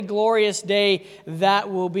glorious day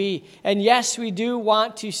that will be. And yes, we do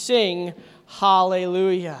want to sing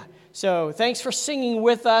hallelujah. So thanks for singing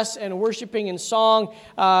with us and worshiping in song.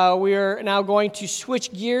 We are now going to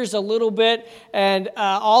switch gears a little bit, and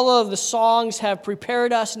all of the songs have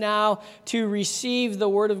prepared us now to receive the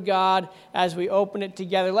Word of God as we open it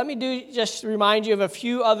together. Let me just remind you of a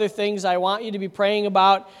few other things I want you to be praying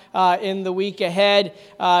about in the week ahead.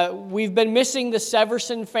 We've been missing the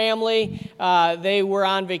Severson family. They were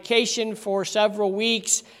on vacation for several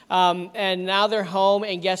weeks, and now they're home,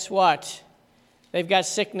 and guess what? They've got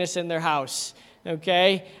sickness in their house,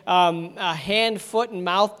 okay? Hand, foot, and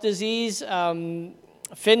mouth disease.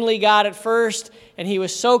 Finley got it first, and he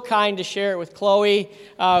was so kind to share it with Chloe,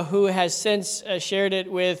 who has since shared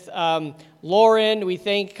it with Lauren. We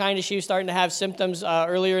think she was starting to have symptoms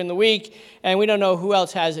earlier in the week, and we don't know who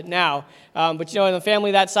else has it now. But in a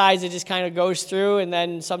family that size, it just kind of goes through and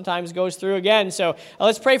then sometimes goes through again. So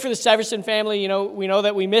let's pray for the Severson family. We know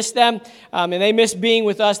that we miss them, and they miss being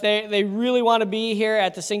with us. They really want to be here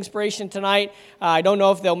at the Singspiration tonight. I don't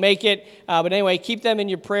know if they'll make it, but anyway, keep them in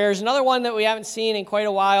your prayers. Another one that we haven't seen in quite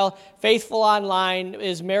a while, faithful online,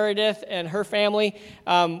 is Meredith and her family.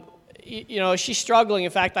 She's struggling.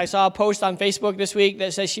 In fact, I saw a post on Facebook this week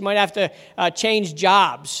that says she might have to change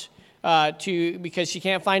jobs because she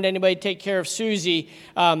can't find anybody to take care of Susie,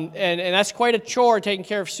 and that's quite a chore, taking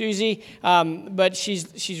care of Susie. But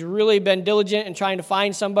she's really been diligent in trying to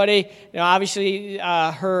find somebody. Obviously,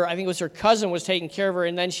 I think it was her cousin was taking care of her,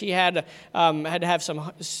 and then she had to have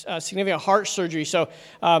some significant heart surgery. So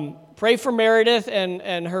pray for Meredith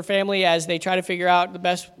and her family as they try to figure out the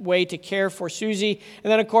best way to care for Susie.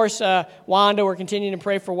 And then, of course, Wanda, we're continuing to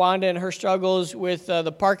pray for Wanda and her struggles with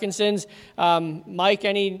the Parkinson's. Mike,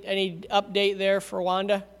 any update there for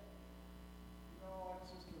Wanda? No,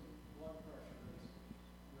 it's just the blood pressure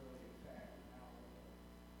is really affected now.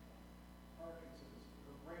 Parkinson's,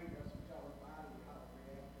 her brain doesn't tell her body how to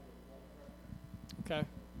react to the blood pressure. Okay.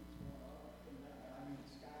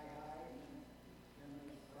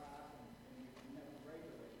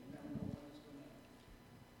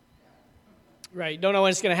 Right, don't know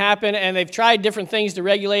when it's going to happen, and they've tried different things to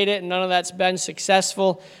regulate it, and none of that's been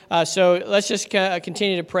successful. So let's just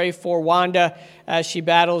continue to pray for Wanda as she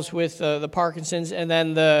battles with the Parkinson's and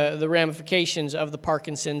then the ramifications of the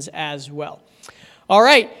Parkinson's as well. All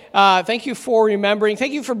right, thank you for remembering.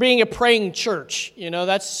 Thank you for being a praying church.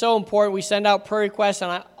 That's so important. We send out prayer requests, and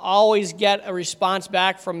I always get a response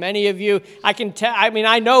back from many of you.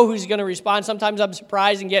 I know who's going to respond. Sometimes I'm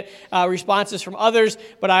surprised and get responses from others,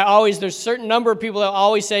 but there's a certain number of people that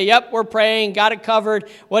always say, yep, we're praying, got it covered,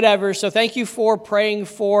 whatever. So thank you for praying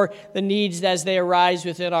for the needs as they arise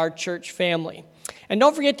within our church family. And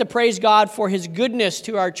don't forget to praise God for His goodness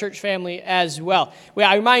to our church family as well.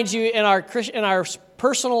 I remind you, in our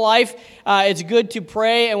personal life, it's good to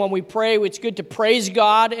pray, and when we pray, it's good to praise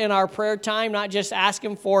God in our prayer time, not just ask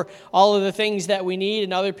Him for all of the things that we need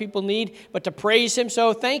and other people need, but to praise Him.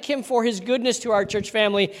 So thank Him for His goodness to our church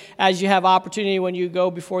family as you have opportunity when you go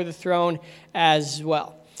before the throne as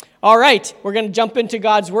well. All right, we're going to jump into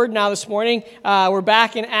God's Word now this morning. We're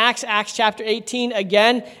back in Acts chapter 18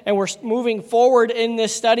 again, and we're moving forward in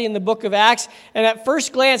this study in the book of Acts. And at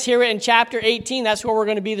first glance here in chapter 18, that's where we're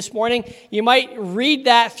going to be this morning. You might read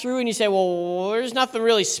that through and you say, well, there's nothing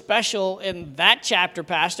really special in that chapter,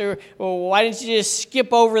 Pastor. Well, why didn't you just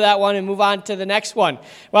skip over that one and move on to the next one?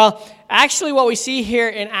 Well, actually what we see here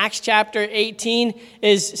in Acts chapter 18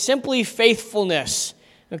 is simply faithfulness.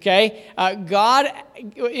 Okay, God,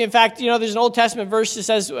 in fact, there's an Old Testament verse that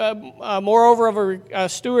says, moreover of a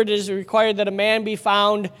steward it is required that a man be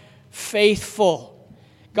found faithful.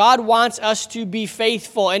 God wants us to be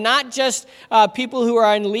faithful, and not just people who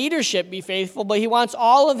are in leadership be faithful, but He wants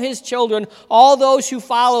all of His children, all those who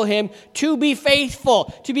follow Him, to be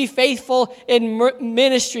faithful in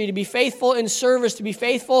ministry, to be faithful in service, to be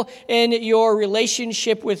faithful in your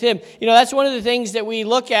relationship with Him. That's one of the things that we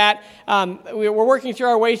look at. We're working through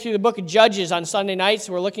our way through the book of Judges on Sunday nights.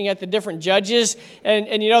 We're looking at the different judges, and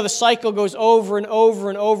the cycle goes over and over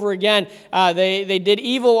and over again. They did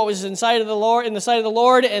evil what was in the sight of the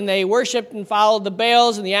Lord, and they worshipped and followed the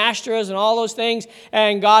Baals and the Ashtoreths and all those things,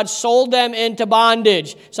 and God sold them into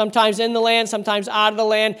bondage, sometimes in the land, sometimes out of the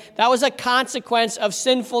land. That was a consequence of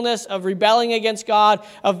sinfulness, of rebelling against God,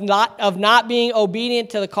 of not being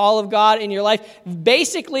obedient to the call of God in your life.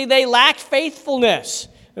 Basically, they lacked faithfulness.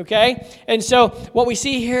 Okay? And so what we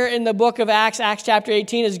see here in the book of Acts chapter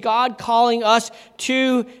 18, is God calling us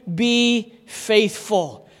to be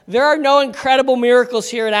faithful. There are no incredible miracles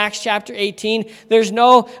here in Acts chapter 18. There's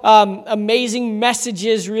no amazing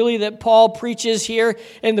messages really that Paul preaches here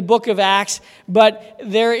in the book of Acts, but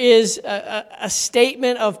there is a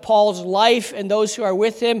statement of Paul's life and those who are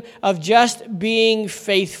with him of just being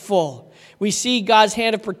faithful. We see God's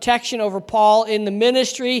hand of protection over Paul in the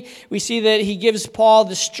ministry. We see that he gives Paul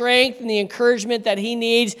the strength and the encouragement that he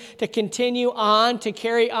needs to continue on, to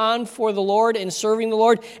carry on for the Lord and serving the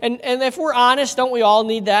Lord. And if we're honest, don't we all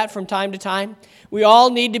need that from time to time? We all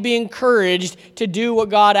need to be encouraged to do what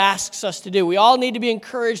God asks us to do. We all need to be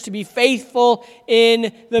encouraged to be faithful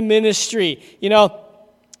in the ministry. You know,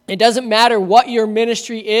 it doesn't matter what your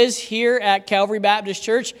ministry is here at Calvary Baptist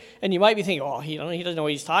Church, and you might be thinking, oh, he doesn't know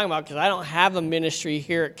what he's talking about because I don't have a ministry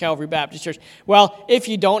here at Calvary Baptist Church. Well, if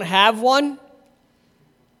you don't have one,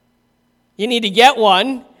 you need to get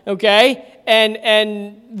one, okay?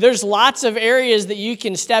 And there's lots of areas that you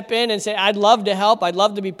can step in and say, I'd love to help, I'd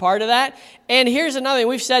love to be part of that. And here's another thing,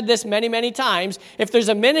 we've said this many, many times. If there's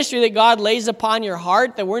a ministry that God lays upon your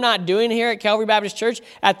heart that we're not doing here at Calvary Baptist Church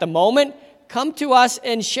at the moment, come to us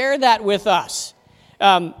and share that with us.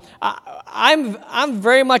 I'm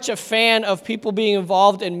very much a fan of people being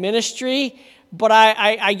involved in ministry, but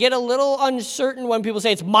I get a little uncertain when people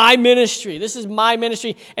say it's my ministry. This is my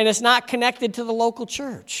ministry, and it's not connected to the local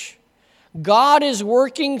church. God is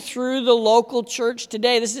working through the local church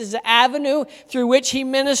today. This is the avenue through which he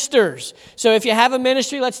ministers. So if you have a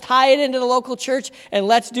ministry, let's tie it into the local church and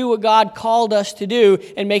let's do what God called us to do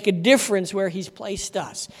and make a difference where he's placed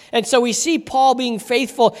us. And so we see Paul being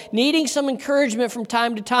faithful, needing some encouragement from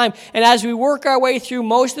time to time. And as we work our way through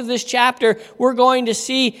most of this chapter, we're going to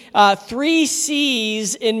see 3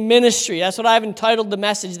 C's in ministry. That's what I've entitled the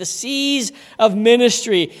message, the C's of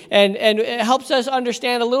ministry. And it helps us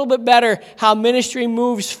understand a little bit better how ministry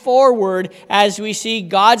moves forward as we see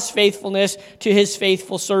God's faithfulness to his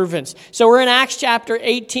faithful servants. So we're in Acts chapter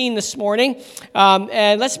 18 this morning,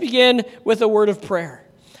 and let's begin with a word of prayer.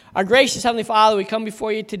 Our gracious Heavenly Father, we come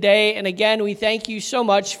before you today, and again, we thank you so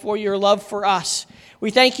much for your love for us. We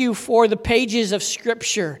thank you for the pages of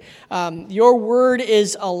Scripture. Your word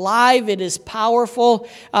is alive, it is powerful,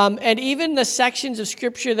 and even the sections of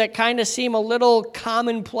Scripture that kind of seem a little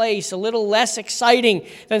commonplace, a little less exciting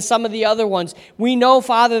than some of the other ones. We know,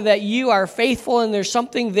 Father, that you are faithful, and there's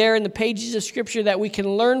something there in the pages of Scripture that we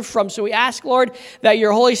can learn from. So we ask, Lord, that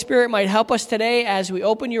your Holy Spirit might help us today as we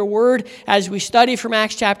open your word, as we study from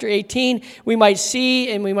Acts chapter 18. We might see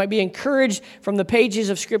and we might be encouraged from the pages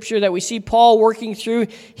of Scripture that we see Paul working through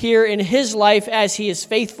here in his life as he is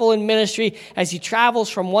faithful in ministry, as he travels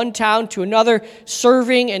from one town to another,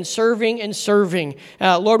 serving and serving and serving.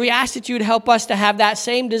 Lord, we ask that you would help us to have that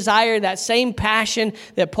same desire, that same passion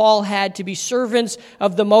that Paul had to be servants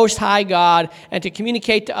of the Most High God and to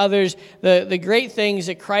communicate to others the great things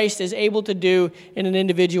that Christ is able to do in an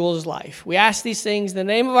individual's life. We ask these things in the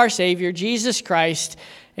name of our Savior, Jesus Christ.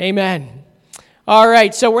 Amen. All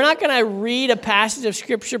right, so we're not going to read a passage of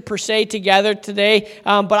Scripture per se together today,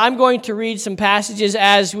 but I'm going to read some passages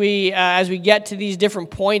as we get to these different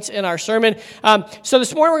points in our sermon. So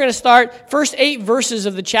this morning we're going to start first 8 verses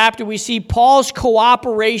of the chapter. We see Paul's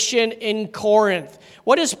cooperation in Corinth.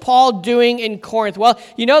 What is Paul doing in Corinth? Well,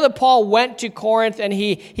 you know that Paul went to Corinth and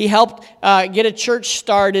he helped get a church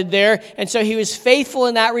started there. And so he was faithful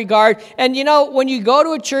in that regard. And you know, when you go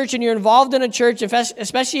to a church and you're involved in a church,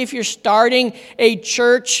 especially if you're starting a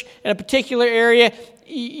church in a particular area,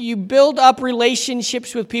 you build up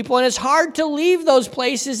relationships with people, and it's hard to leave those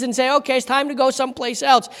places and say, okay, it's time to go someplace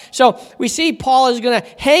else. So we see Paul is going to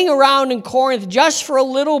hang around in Corinth just for a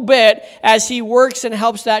little bit as he works and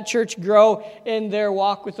helps that church grow in their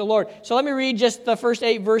walk with the Lord. So let me read just the first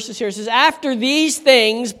 8 verses here. It says, after these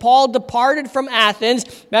things, Paul departed from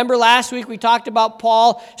Athens. Remember last week we talked about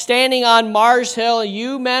Paul standing on Mars Hill.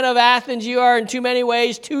 You men of Athens, you are in too many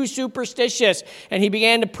ways too superstitious. And he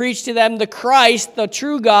began to preach to them the Christ, the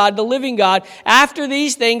true God, the living God. After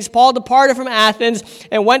these things, Paul departed from Athens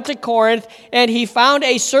and went to Corinth, and he found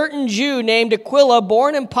a certain Jew named Aquila,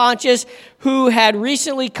 born in Pontus, who had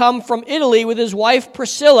recently come from Italy with his wife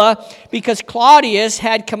Priscilla, because Claudius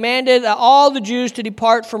had commanded all the Jews to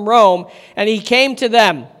depart from Rome, and he came to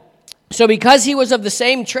them. So because he was of the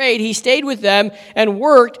same trade, he stayed with them and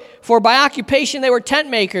worked, for by occupation they were tent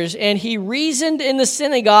makers. And he reasoned in the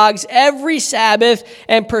synagogues every Sabbath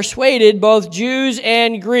and persuaded both Jews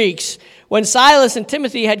and Greeks. When Silas and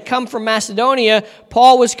Timothy had come from Macedonia,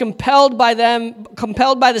 Paul was compelled by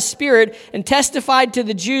the Spirit, and testified to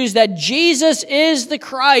the Jews that Jesus is the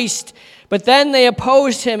Christ. But then they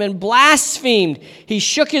opposed him and blasphemed. He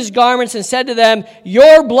shook his garments and said to them,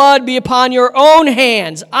 your blood be upon your own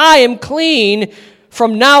hands. I am clean.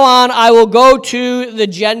 "From now on I will go to the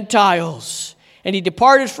Gentiles." And he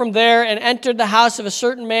departed from there and entered the house of a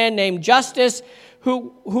certain man named Justus,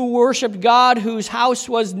 who worshipped God, whose house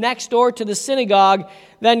was next door to the synagogue.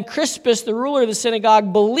 Then Crispus, the ruler of the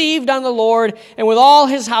synagogue, believed on the Lord, and with all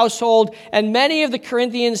his household, and many of the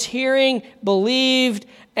Corinthians hearing believed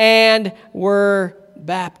and were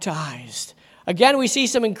baptized. Again, we see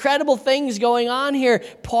some incredible things going on here.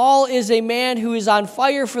 Paul is a man who is on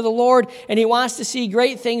fire for the Lord, and he wants to see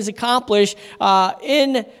great things accomplished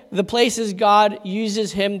in the places God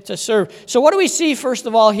uses him to serve. So what do we see, first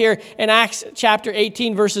of all, here in Acts chapter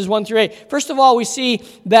 18, verses 1 through 8? First of all, we see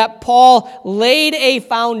that Paul laid a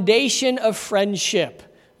foundation of friendship.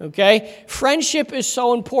 Okay? Friendship is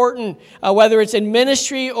so important, whether it's in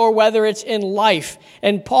ministry or whether it's in life.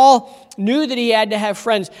 And Paul knew that he had to have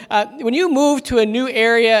friends. When you move to a new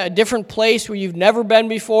area, a different place where you've never been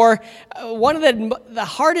before, one of the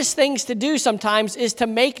hardest things to do sometimes is to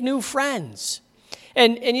make new friends.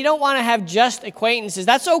 And you don't want to have just acquaintances.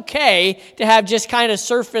 That's okay to have just kind of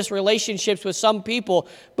surface relationships with some people,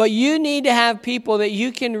 but you need to have people that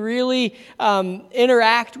you can really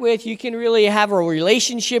interact with, you can really have a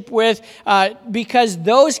relationship with, because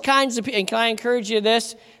those kinds of people, and can I encourage you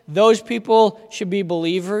this, those people should be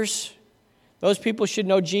believers. Those people should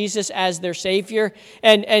know Jesus as their Savior.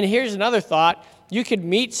 And here's another thought. You could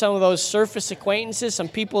meet some of those surface acquaintances, some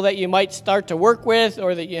people that you might start to work with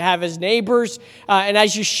or that you have as neighbors. And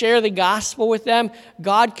as you share the gospel with them,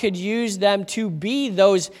 God could use them to be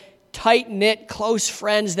those tight-knit, close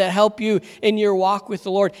friends that help you in your walk with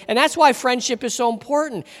the Lord. And that's why friendship is so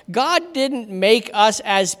important. God didn't make us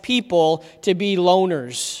as people to be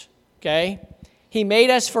loners, okay? He made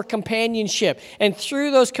us for companionship. And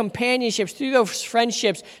through those companionships, through those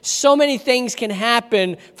friendships, so many things can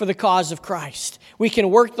happen for the cause of Christ. We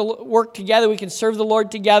can work together. We can serve the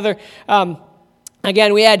Lord together.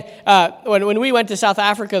 Again, we had when we went to South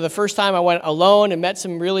Africa the first time, I went alone and met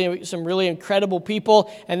some really incredible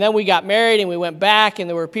people. And then we got married and we went back, and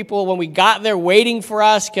there were people when we got there waiting for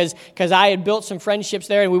us because I had built some friendships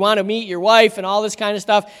there, and we want to meet your wife and all this kind of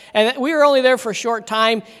stuff. And we were only there for a short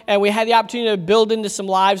time, and we had the opportunity to build into some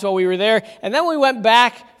lives while we were there. And then we went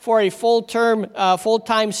back for a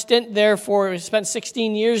full-time stint there. We spent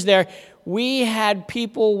 16 years there. We had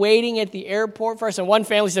people waiting at the airport for us, and one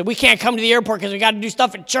family said, "We can't come to the airport because we got to do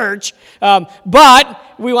stuff at church, but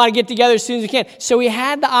we want to get together as soon as we can." So we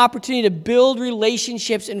had the opportunity to build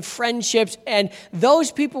relationships and friendships, and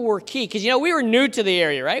those people were key because, we were new to the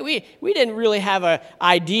area, right? We didn't really have an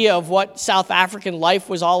idea of what South African life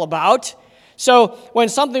was all about. So when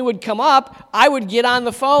something would come up, I would get on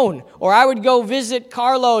the phone, or I would go visit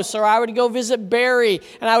Carlos, or I would go visit Barry,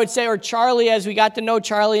 and I would say, or Charlie, as we got to know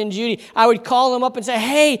Charlie and Judy, I would call them up and say,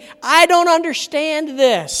 "Hey, I don't understand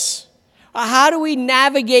this. How do we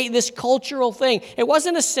navigate this cultural thing?" It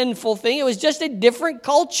wasn't a sinful thing. It was just a different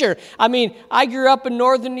culture. I mean, I grew up in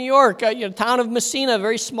northern New York, town of Messina, a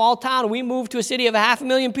very small town. We moved to a city of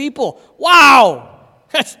 500,000 people. Wow!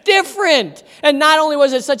 That's different. And not only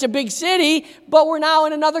was it such a big city, but we're now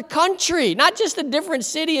in another country. Not just a different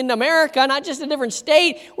city in America, not just a different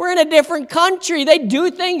state. We're in a different country. They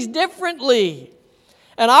do things differently.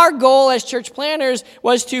 And our goal as church planners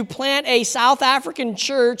was to plant a South African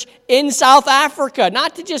church in South Africa,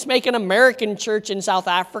 not to just make an American church in South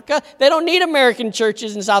Africa. They don't need American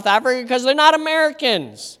churches in South Africa because they're not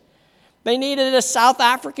Americans. They needed a South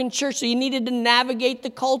African church, so you needed to navigate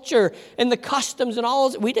the culture and the customs and all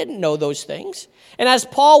those. We didn't know those things. And as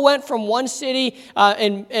Paul went from one city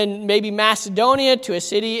in maybe Macedonia to a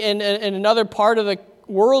city in another part of the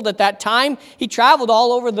world at that time, he traveled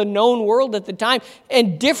all over the known world at the time,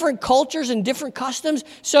 and different cultures and different customs.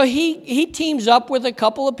 So he teams up with a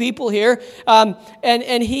couple of people here,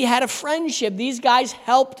 and he had a friendship. These guys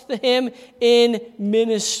helped him in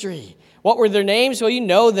ministry. What were their names? Well, you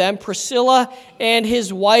know them, Priscilla and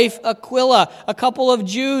his wife Aquila, a couple of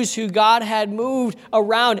Jews who God had moved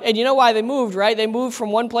around. And you know why they moved, right? They moved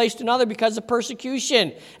from one place to another because of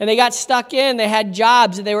persecution. And they got stuck in, they had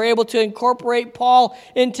jobs, and they were able to incorporate Paul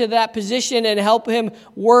into that position and help him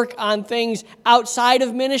work on things outside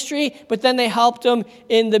of ministry, but then they helped him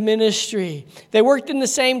in the ministry. They worked in the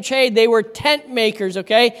same trade. They were tent makers,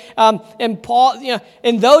 okay? And Paul,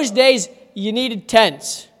 in those days, you needed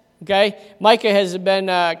tents. Okay, Micah has been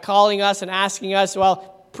calling us and asking us,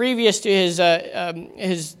 well, previous to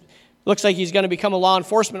his looks like he's going to become a law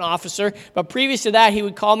enforcement officer, but previous to that, he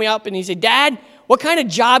would call me up and he'd say, "Dad, what kind of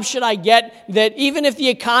job should I get that even if the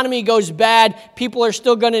economy goes bad, people are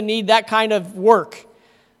still going to need that kind of work?"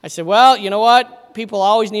 I said, "Well, you know what? People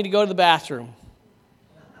always need to go to the bathroom.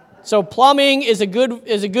 So plumbing is a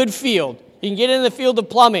good field. You can get into the field of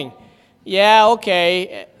plumbing. Yeah,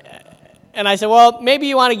 okay. And I said, well, maybe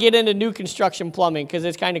you want to get into new construction plumbing because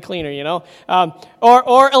it's kind of cleaner, you know.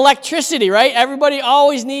 Or electricity, right? Everybody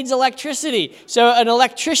always needs electricity. So an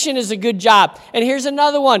electrician is a good job. And here's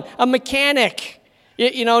another one, a mechanic.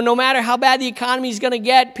 You know, no matter how bad the economy is going to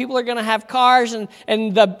get, people are going to have cars, and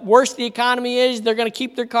the worse the economy is, they're going to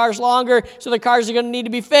keep their cars longer, so their cars are going to need to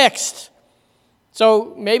be fixed.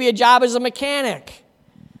 So maybe a job as a mechanic.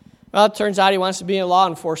 Well, it turns out he wants to be in law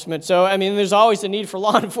enforcement. So, I mean, there's always a need for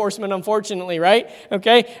law enforcement, unfortunately, right?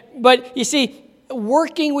 Okay? But you see,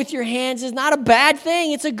 working with your hands is not a bad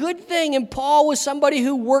thing. It's a good thing. And Paul was somebody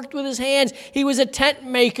who worked with his hands. He was a tent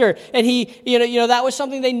maker, and he, you know, that was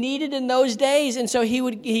something they needed in those days. And so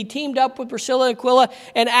he teamed up with Priscilla and Aquila,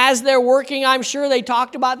 and as they're working, I'm sure they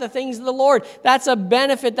talked about the things of the Lord. That's a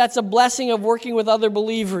benefit. That's a blessing of working with other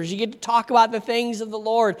believers. You get to talk about the things of the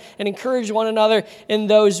Lord and encourage one another in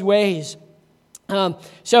those ways. And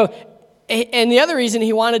the other reason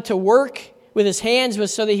he wanted to work with his hands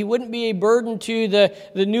was so that he wouldn't be a burden to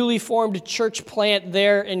the newly formed church plant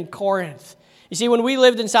there in Corinth. You see, when we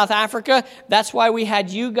lived in South Africa, that's why we had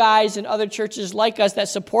you guys and other churches like us that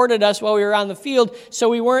supported us while we were on the field, so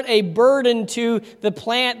we weren't a burden to the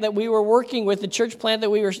plant that we were working with, the church plant that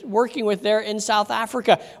we were working with there in South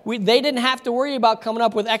Africa. They didn't have to worry about coming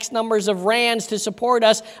up with X numbers of rands to support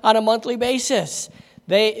us on a monthly basis.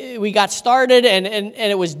 We got started, and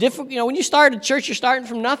it was difficult. You know, when you start a church, you're starting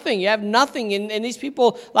from nothing. You have nothing, and these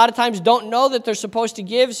people a lot of times don't know that they're supposed to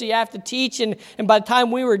give, so you have to teach. And by the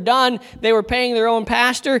time we were done, they were paying their own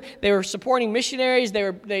pastor. They were supporting missionaries.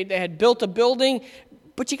 They had built a building,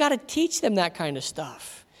 but you got to teach them that kind of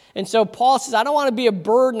stuff. And so Paul says, I don't want to be a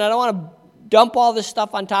burden. I don't want to dump all this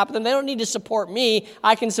stuff on top of them. They don't need to support me.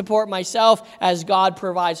 I can support myself as God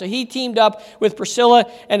provides. So he teamed up with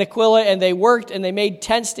Priscilla and Aquila, and they worked and they made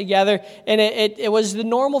tents together, and it was the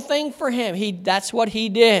normal thing for him. That's what he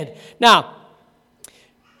did. Now,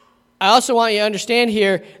 I also want you to understand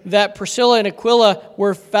here that Priscilla and Aquila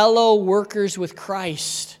were fellow workers with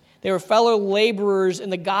Christ. They were fellow laborers in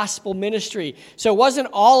the gospel ministry. So it wasn't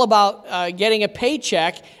all about getting a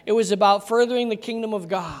paycheck. It was about furthering the kingdom of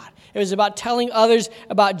God. It was about telling others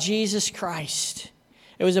about Jesus Christ.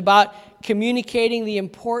 It was about communicating the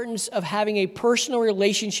importance of having a personal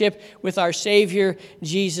relationship with our Savior,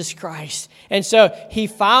 Jesus Christ. And so he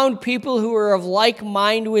found people who were of like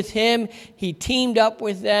mind with him. He teamed up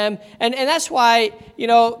with them. And that's why, you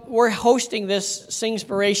know, we're hosting this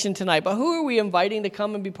Singspiration tonight. But who are we inviting to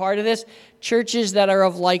come and be part of this? Churches that are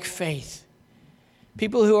of like faith.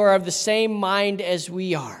 People who are of the same mind as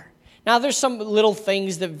we are. Now, there's some little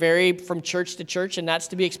things that vary from church to church, and that's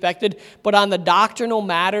to be expected. But on the doctrinal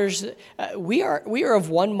matters, we are of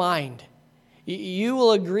one mind. You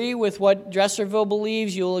will agree with what Dresserville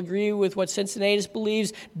believes. You'll agree with what Cincinnatus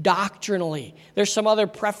believes doctrinally. There's some other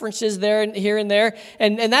preferences there and here and there,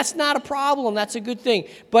 and that's not a problem. That's a good thing.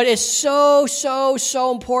 But it's so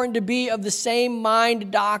important to be of the same mind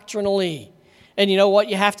doctrinally. And you know what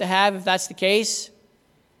you have to have if that's the case?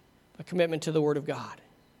 A commitment to the Word of God.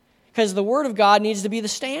 Because the Word of God needs to be the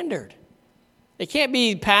standard. It can't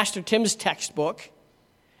be Pastor Tim's textbook.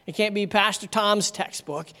 It can't be Pastor Tom's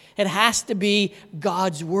textbook. It has to be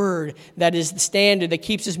God's Word that is the standard that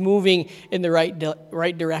keeps us moving in the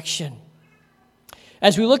right direction.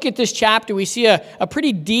 As we look at this chapter, we see a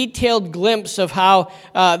pretty detailed glimpse of how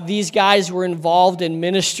these guys were involved in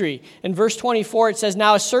ministry. In verse 24, it says,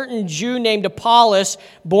 Now a certain Jew named Apollos,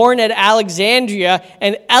 born at Alexandria,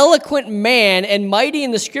 an eloquent man and mighty in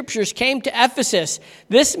the Scriptures, came to Ephesus.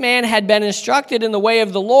 This man had been instructed in the way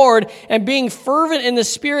of the Lord, and being fervent in the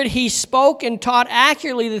Spirit, he spoke and taught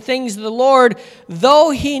accurately the things of the Lord, though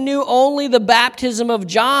he knew only the baptism of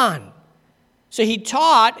John. So he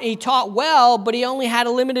taught well, but he only had a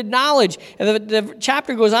limited knowledge. And the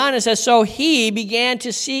chapter goes on and says, So he began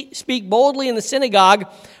to speak boldly in the synagogue.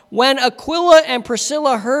 When Aquila and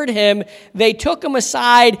Priscilla heard him, they took him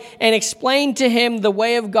aside and explained to him the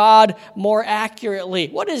way of God more accurately.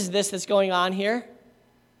 What is this that's going on here?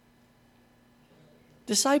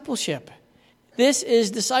 Discipleship. This is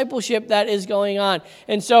discipleship that is going on.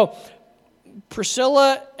 And so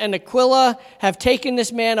Priscilla and Aquila have taken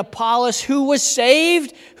this man Apollos, who was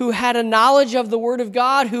saved, who had a knowledge of the Word of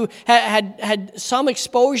God, who had some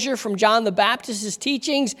exposure from John the Baptist's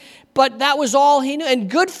teachings, but that was all he knew. And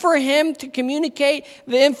good for him to communicate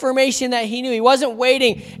the information that he knew. He wasn't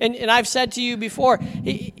waiting. And I've said to you before,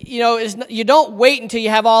 you don't wait until you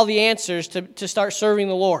have all the answers to start serving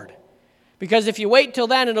the Lord. Because if you wait till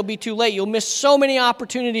then, it'll be too late. You'll miss so many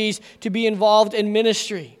opportunities to be involved in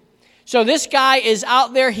ministry. So this guy is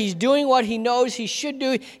out there. He's doing what he knows he should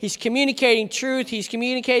do. He's communicating truth. He's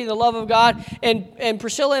communicating the love of God. And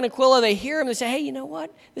Priscilla and Aquila, they hear him. They say, hey, you know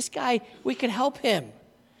what? This guy, we could help him.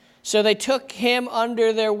 So they took him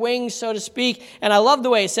under their wings, so to speak. And I love the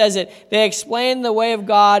way it says it. They explained the way of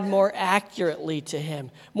God more accurately to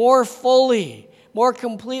him, more fully, more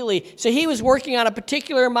completely. So he was working on a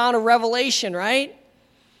particular amount of revelation, right?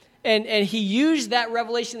 And he used that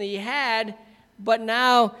revelation that he had, but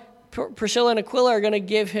now Priscilla and Aquila are going to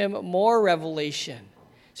give him more revelation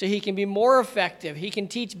so he can be more effective. He can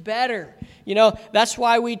teach better. You know, that's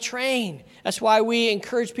why we train. That's why we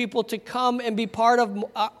encourage people to come and be part of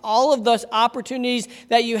all of those opportunities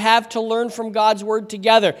that you have to learn from God's Word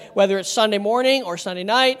together, whether it's Sunday morning or Sunday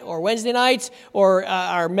night or Wednesday nights or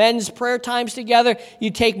our men's prayer times together.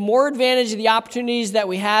 You take more advantage of the opportunities that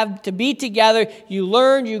we have to be together. You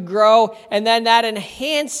learn, you grow, and then that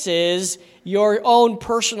enhances your own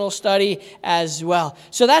personal study as well.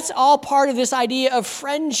 So that's all part of this idea of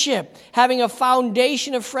friendship, having a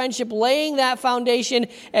foundation of friendship, laying that foundation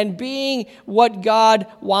and being what God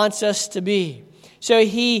wants us to be. So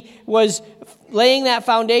he was laying that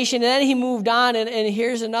foundation, and then he moved on, and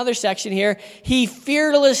here's another section here. He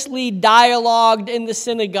fearlessly dialogued in the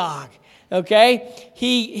synagogue. Okay?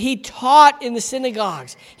 He taught in the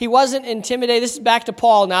synagogues. He wasn't intimidated. This is back to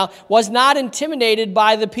Paul now. Was not intimidated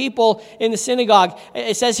by the people in the synagogue.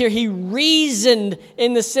 It says here he reasoned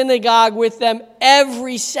in the synagogue with them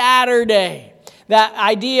every Saturday. That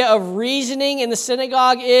idea of reasoning in the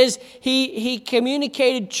synagogue is he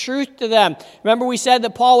communicated truth to them. Remember we said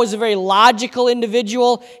that Paul was a very logical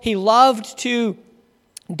individual. He loved to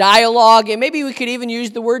dialogue, and maybe we could even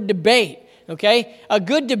use the word debate. Okay? A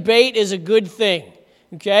good debate is a good thing.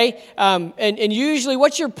 Okay? And usually,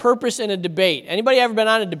 what's your purpose in a debate? Anybody ever been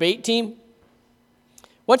on a debate team?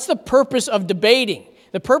 What's the purpose of debating?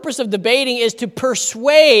 The purpose of debating is to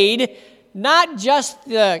persuade not just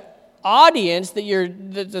the audience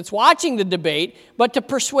that's watching the debate, but to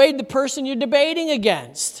persuade the person you're debating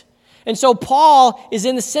against. And so Paul is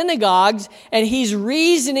in the synagogues, and he's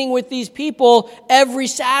reasoning with these people every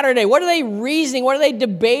Saturday. What are they reasoning? What are they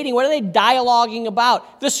debating? What are they dialoguing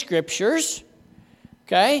about? The Scriptures.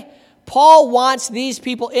 Okay? Paul wants these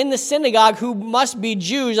people in the synagogue who must be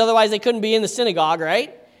Jews, otherwise they couldn't be in the synagogue,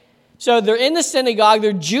 right? So they're in the synagogue.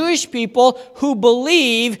 They're Jewish people who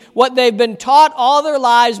believe what they've been taught all their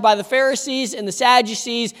lives by the Pharisees and the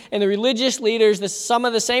Sadducees and the religious leaders, some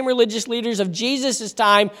of the same religious leaders of Jesus'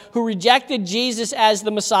 time who rejected Jesus as the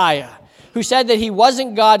Messiah, who said that he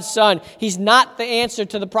wasn't God's son. He's not the answer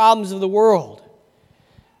to the problems of the world.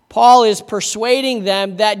 Paul is persuading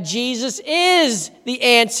them that Jesus is the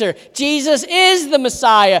answer. Jesus is the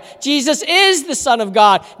Messiah. Jesus is the Son of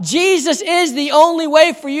God. Jesus is the only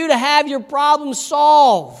way for you to have your problems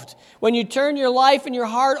solved. When you turn your life and your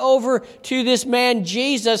heart over to this man,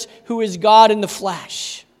 Jesus, who is God in the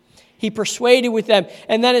flesh. He persuaded with them.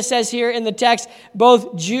 And then it says here in the text,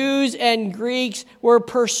 both Jews and Greeks were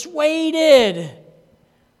persuaded.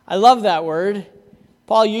 I love that word.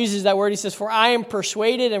 Paul uses that word. He says, for I am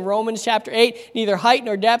persuaded in Romans chapter 8, neither height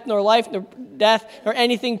nor depth nor life nor death nor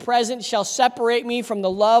anything present shall separate me from the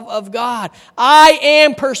love of God. I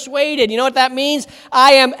am persuaded. You know what that means?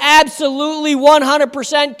 I am absolutely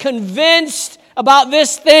 100% convinced about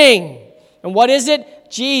this thing. And what is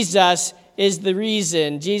it? Jesus is the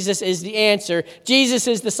reason. Jesus is the answer. Jesus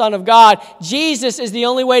is the Son of God. Jesus is the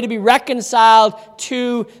only way to be reconciled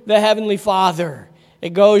to the Heavenly Father.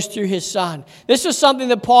 It goes through his Son. This was something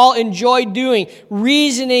that Paul enjoyed doing,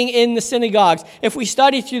 reasoning in the synagogues. If we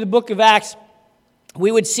study through the book of Acts,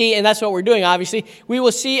 we would see, and that's what we're doing, obviously, we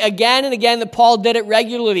will see again and again that Paul did it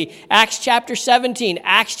regularly. Acts chapter 17,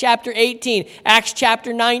 Acts chapter 18, Acts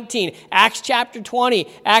chapter 19, Acts chapter 20,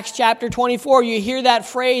 Acts chapter 24. You hear that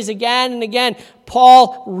phrase again and again.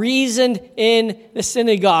 Paul reasoned in the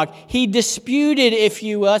synagogue. He disputed, if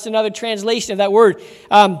you will. That's another translation of that word.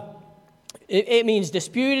 It means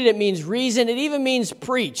disputed, it means reasoned, it even means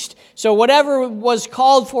preached. So whatever was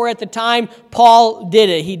called for at the time, Paul did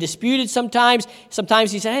it. He disputed sometimes.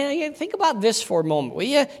 Sometimes he said, hey, think about this for a moment, will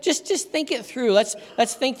you? Just think it through. Let's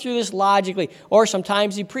think through this logically. Or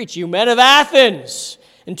sometimes he preached, you men of Athens,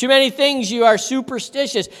 in too many things you are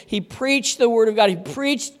superstitious. He preached the word of God. He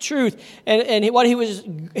preached truth. And what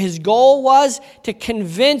his goal was to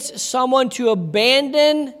convince someone to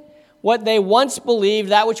abandon what they once believed,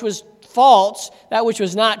 that which was false, that which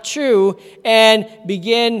was not true, and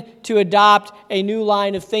begin to adopt a new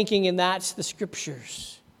line of thinking, and that's the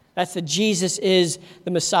Scriptures. That's that Jesus is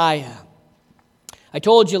the Messiah. I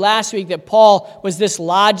told you last week that Paul was this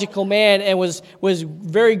logical man and was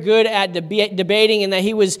very good at debating, and that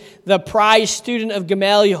he was the prize student of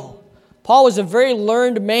Gamaliel. Paul was a very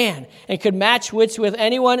learned man and could match wits with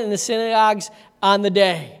anyone in the synagogues on the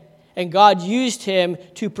day. And God used him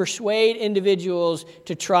to persuade individuals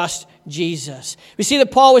to trust Jesus. We see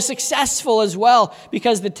that Paul was successful as well,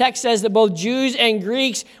 because the text says that both Jews and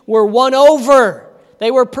Greeks were won over. They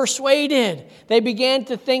were persuaded. They began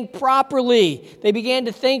to think properly. They began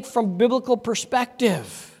to think from biblical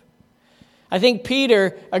perspective. I think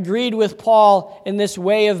Peter agreed with Paul in this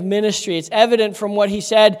way of ministry. It's evident from what he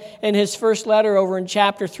said in his first letter over in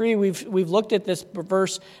chapter 3. We've looked at this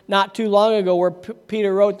verse not too long ago, where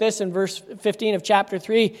Peter wrote this in verse 15 of chapter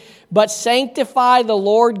 3. But sanctify the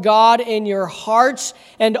Lord God in your hearts,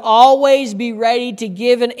 and always be ready to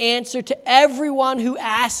give an answer to everyone who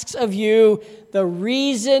asks of you the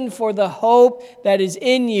reason for the hope that is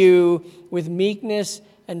in you, with meekness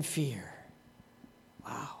and fear.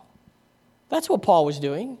 That's what Paul was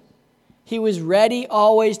doing. He was ready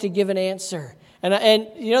always to give an answer. And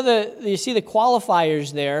you know, you see the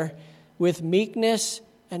qualifiers there, with meekness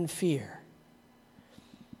and fear.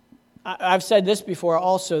 I've said this before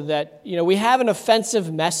also, that we have an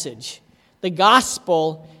offensive message. The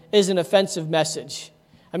gospel is an offensive message.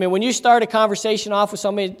 I mean, when you start a conversation off with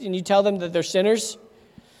somebody and you tell them that they're sinners,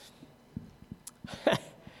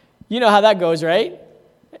 you know how that goes, right?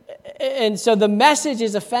 And so the message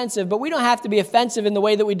is offensive, but we don't have to be offensive in the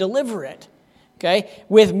way that we deliver it, okay?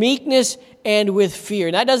 With meekness and with fear.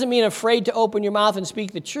 And that doesn't mean afraid to open your mouth and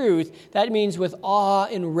speak the truth. That means with awe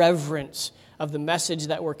and reverence of the message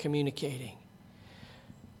that we're communicating.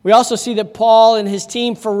 We also see that Paul and his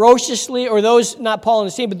team ferociously, or those, not Paul and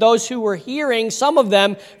his team, but those who were hearing, some of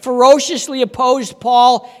them ferociously opposed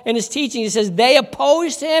Paul and his teaching. He says they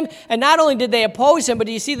opposed him, and not only did they oppose him, but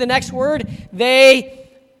do you see the next word? They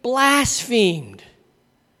blasphemed.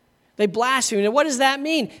 They blasphemed. And what does that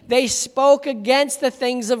mean? They spoke against the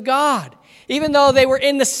things of God. Even though they were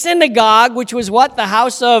in the synagogue, which was what? The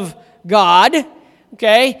house of God.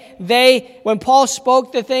 Okay? When Paul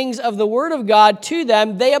spoke the things of the Word of God to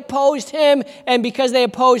them, they opposed him. And because they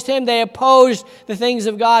opposed him, they opposed the things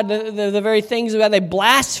of God, the very things of God. They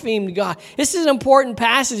blasphemed God. This is an important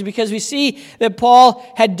passage because we see that Paul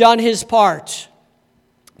had done his part.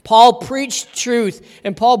 Paul preached truth,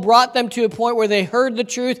 and Paul brought them to a point where they heard the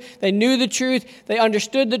truth, they knew the truth, they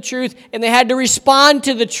understood the truth, and they had to respond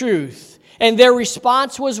to the truth. And their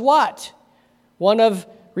response was what? One of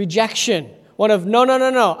rejection. One of,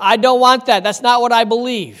 no, I don't want that. That's not what I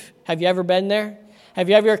believe. Have you ever been there? Have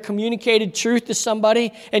you ever communicated truth to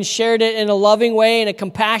somebody and shared it in a loving way, in a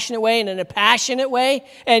compassionate way, and in a passionate way?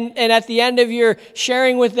 And at the end of your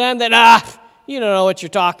sharing with them that, you don't know what you're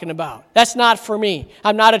talking about. That's not for me.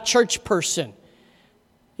 I'm not a church person.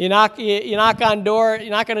 You knock on a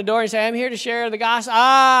door and say, I'm here to share the gospel.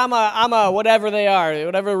 I'm a whatever they are,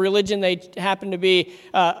 whatever religion they happen to be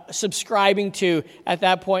subscribing to at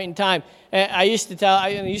that point in time. And I used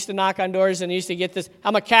to knock on doors and I used to get this,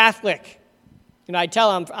 I'm a Catholic. I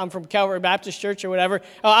tell them I'm from Calvary Baptist Church or whatever.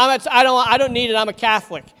 I don't need it, I'm a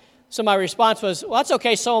Catholic. So my response was, well, that's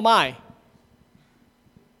okay, so am I.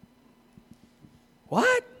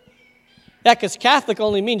 What? Yeah, because Catholic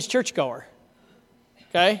only means churchgoer.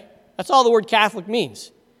 Okay? That's all the word Catholic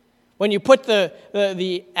means. When you put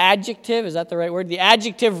the adjective, is that the right word? The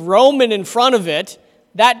adjective Roman in front of it,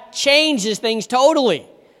 that changes things totally.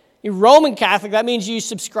 You're Roman Catholic, that means you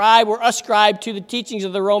subscribe or ascribe to the teachings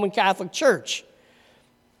of the Roman Catholic Church.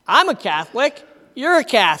 I'm a Catholic, you're a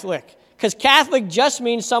Catholic, because Catholic just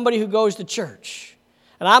means somebody who goes to church.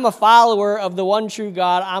 And I'm a follower of the one true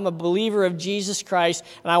God. I'm a believer of Jesus Christ,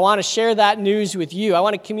 and I want to share that news with you. I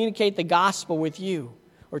want to communicate the gospel with you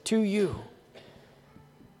or to you.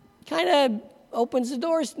 Kind of opens the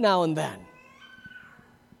doors now and then.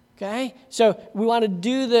 Okay? So we want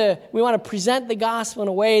to present the gospel in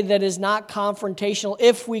a way that is not confrontational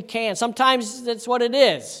if we can. Sometimes that's what it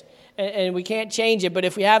is. And we can't change it. But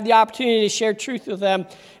if we have the opportunity to share truth with them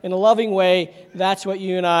in a loving way, that's what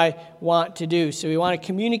you and I want to do. So we want to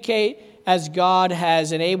communicate as God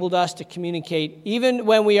has enabled us to communicate, even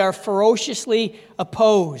when we are ferociously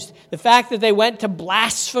opposed. The fact that they went to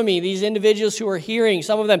blasphemy, these individuals who are hearing,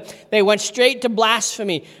 some of them, they went straight to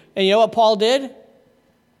blasphemy. And you know what Paul did?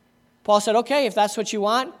 Paul said, okay, if that's what you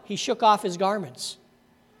want, he shook off his garments.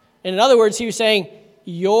 And in other words, he was saying,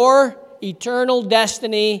 your eternal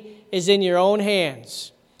destiny is in your own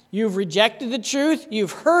hands. You've rejected the truth,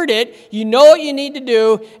 you've heard it, you know what you need to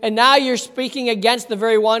do, and now you're speaking against the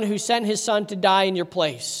very one who sent his son to die in your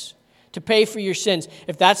place, to pay for your sins.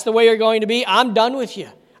 If that's the way you're going to be, I'm done with you.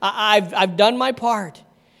 I've done my part.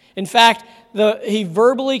 In fact, he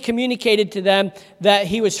verbally communicated to them that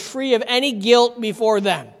he was free of any guilt before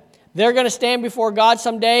them. They're going to stand before God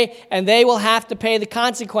someday, and they will have to pay the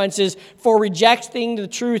consequences for rejecting the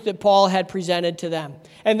truth that Paul had presented to them.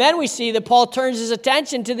 And then we see that Paul turns his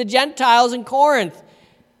attention to the Gentiles in Corinth.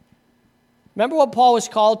 Remember what Paul was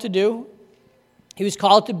called to do? He was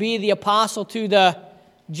called to be the apostle to the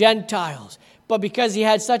Gentiles. But because he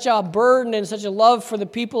had such a burden and such a love for the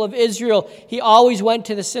people of Israel, he always went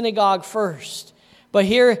to the synagogue first. But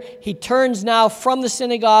here he turns now from the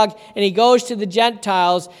synagogue and he goes to the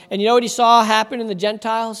Gentiles. And you know what he saw happen in the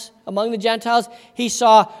Gentiles? Among the Gentiles? He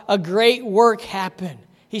saw a great work happen.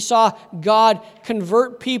 He saw God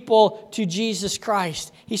convert people to Jesus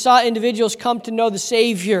Christ. He saw individuals come to know the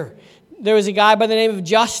Savior. There was a guy by the name of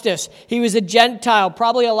Justus. He was a Gentile,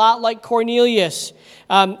 probably a lot like Cornelius,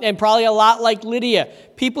 and probably a lot like Lydia.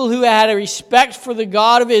 People who had a respect for the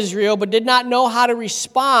God of Israel, but did not know how to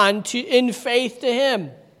respond in faith to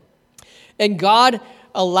him. And God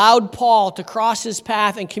allowed Paul to cross his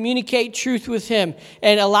path and communicate truth with him,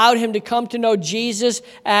 and allowed him to come to know Jesus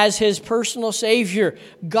as his personal Savior.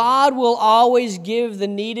 God will always give the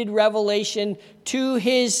needed revelation to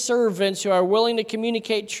his servants who are willing to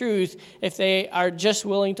communicate truth if they are just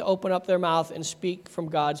willing to open up their mouth and speak from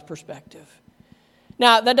God's perspective.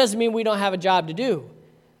 Now, that doesn't mean we don't have a job to do.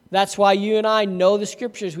 That's why you and I know the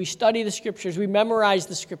Scriptures. We study the Scriptures. We memorize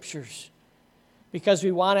the Scriptures. Because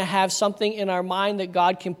we want to have something in our mind that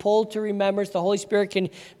God can pull to remembrance, the Holy Spirit can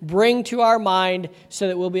bring to our mind so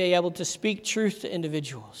that we'll be able to speak truth to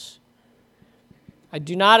individuals. I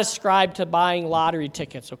do not ascribe to buying lottery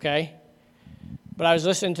tickets, okay? But I was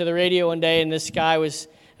listening to the radio one day, and this guy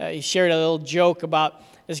he shared a little joke about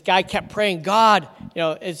this guy kept praying, God,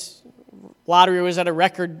 his lottery was at a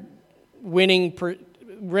record winning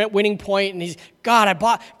point, and he's,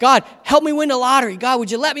 God, help me win the lottery. God,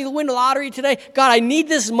 would you let me win the lottery today? God, I need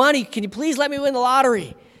this money. Can you please let me win the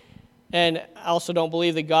lottery? And I also don't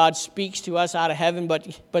believe that God speaks to us out of heaven,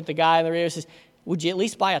 but the guy on the radio says, would you at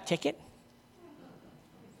least buy a ticket?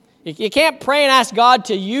 You can't pray and ask God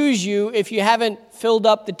to use you if you haven't filled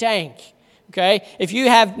up the tank. Okay? If you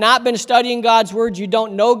have not been studying God's Word, you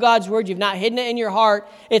don't know God's Word, you've not hidden it in your heart,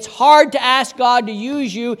 it's hard to ask God to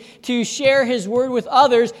use you to share His Word with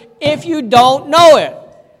others if you don't know it.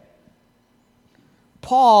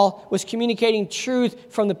 Paul was communicating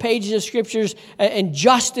truth from the pages of Scriptures, and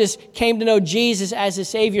Justus came to know Jesus as his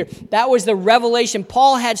Savior. That was the revelation.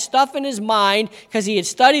 Paul had stuff in his mind because he had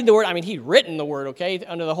studied the Word. I mean, he'd written the Word, okay,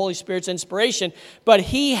 under the Holy Spirit's inspiration, but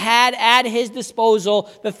he had at his disposal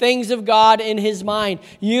the things of God in his mind.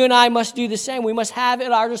 You and I must do the same. We must have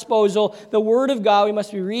at our disposal the Word of God. We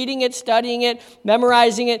must be reading it, studying it,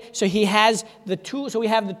 memorizing it, so he has the tools. So we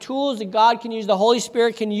have the tools that God can use, the Holy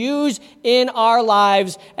Spirit can use in our lives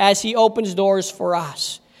as he opens doors for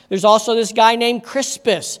us. There's also this guy named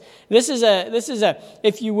Crispus. This is a,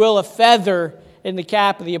 if you will, a feather in the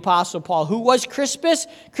cap of the Apostle Paul. Who was Crispus?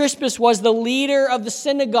 Crispus was the leader of the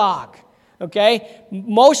synagogue. Okay?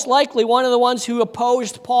 Most likely one of the ones who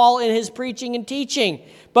opposed Paul in his preaching and teaching.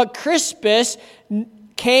 But Crispus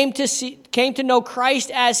came to know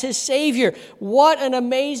Christ as his Savior. What an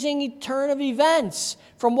amazing turn of events.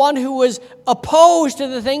 From one who was opposed to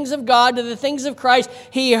the things of God, to the things of Christ,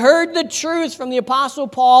 he heard the truth from the Apostle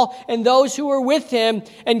Paul and those who were with him,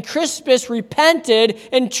 and Crispus repented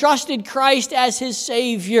and trusted Christ as his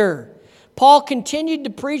Savior. Paul continued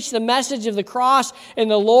to preach the message of the cross,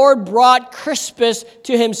 and the Lord brought Crispus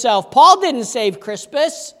to himself. Paul didn't save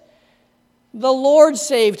Crispus. The Lord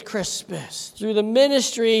saved Crispus through the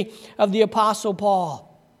ministry of the Apostle Paul.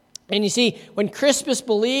 And you see, when Crispus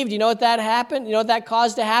believed, you know what that happened? You know what that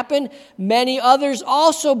caused to happen? Many others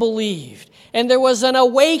also believed. And there was an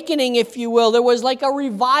awakening, if you will. There was like a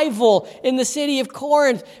revival in the city of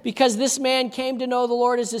Corinth because this man came to know the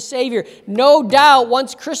Lord as his Savior. No doubt,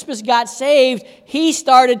 once Crispus got saved, he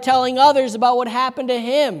started telling others about what happened to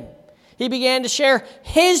him. He began to share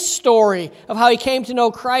his story of how he came to know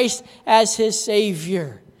Christ as his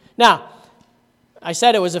Savior. Now, I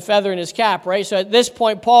said it was a feather in his cap, right? So at this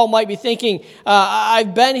point, Paul might be thinking,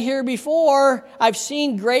 I've been here before. I've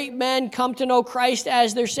seen great men come to know Christ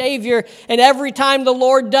as their Savior. And every time the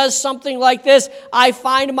Lord does something like this, I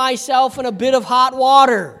find myself in a bit of hot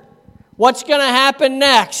water. What's going to happen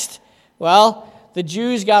next? Well, the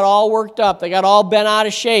Jews got all worked up. They got all bent out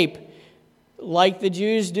of shape, like the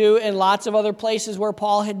Jews do in lots of other places where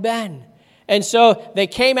Paul had been. And so they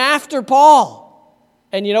came after Paul.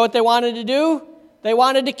 And you know what they wanted to do? They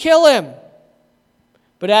wanted to kill him.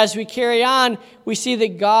 But as we carry on, we see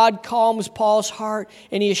that God calms Paul's heart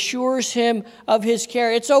and he assures him of his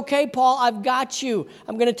care. It's okay, Paul, I've got you.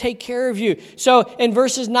 I'm going to take care of you. So in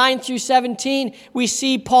verses 9 through 17, we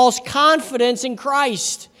see Paul's confidence in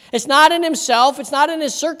Christ. It's not in himself. It's not in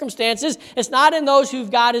his circumstances. It's not in those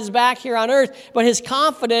who've got his back here on earth. But his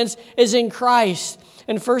confidence is in Christ.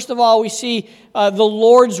 And first of all, we see the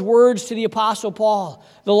Lord's words to the Apostle Paul.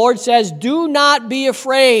 The Lord says, "Do not be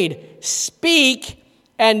afraid. Speak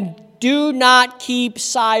and do not keep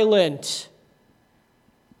silent."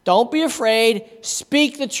 Don't be afraid.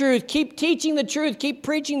 Speak the truth. Keep teaching the truth. Keep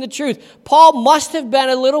preaching the truth. Paul must have been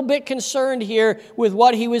a little bit concerned here with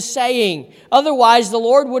what he was saying. Otherwise, the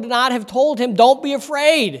Lord would not have told him, don't be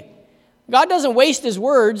afraid. God doesn't waste his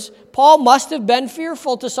words. Paul must have been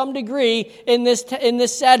fearful to some degree in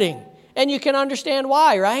this setting. And you can understand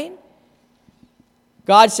why, right?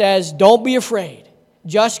 God says, don't be afraid.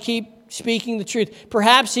 Just keep speaking the truth.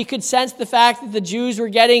 Perhaps he could sense the fact that the Jews were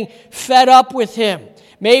getting fed up with him.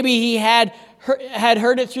 Maybe he had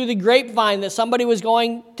heard it through the grapevine that somebody was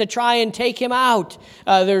going to try and take him out.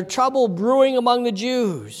 There was trouble brewing among the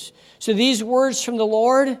Jews. So these words from the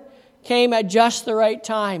Lord came at just the right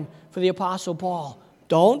time for the Apostle Paul.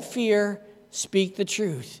 Don't fear, speak the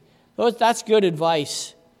truth. That's good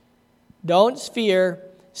advice. Don't fear,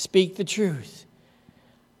 speak the truth.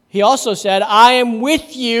 He also said, I am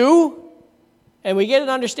with you. And we get an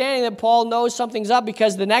understanding that Paul knows something's up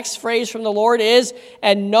because the next phrase from the Lord is,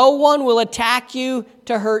 and no one will attack you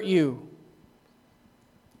to hurt you.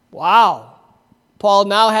 Wow. Paul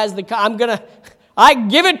now has I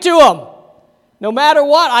give it to him. No matter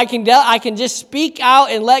what, I can just speak out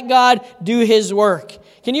and let God do his work.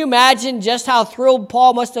 Can you imagine just how thrilled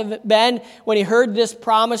Paul must have been when he heard this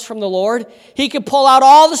promise from the Lord? He could pull out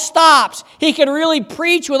all the stops. He could really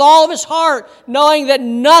preach with all of his heart, knowing that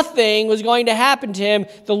nothing was going to happen to him.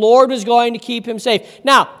 The Lord was going to keep him safe.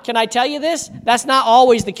 Now, can I tell you this? That's not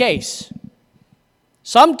always the case.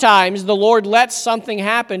 Sometimes the Lord lets something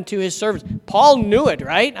happen to his servants. Paul knew it,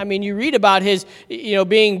 right? I mean, you read about his,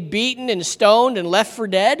 being beaten and stoned and left for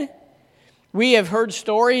dead. We have heard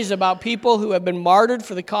stories about people who have been martyred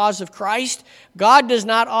for the cause of Christ. God does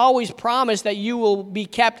not always promise that you will be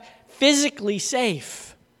kept physically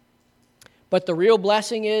safe. But the real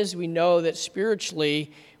blessing is we know that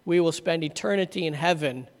spiritually we will spend eternity in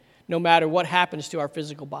heaven no matter what happens to our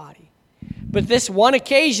physical body. But this one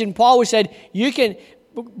occasion, Paul was told, you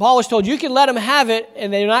can let them have it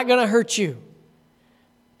and they're not going to hurt you.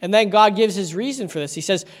 And then God gives his reason for this. He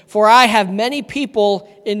says, for I have many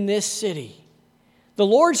people in this city. The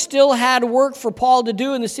Lord still had work for Paul to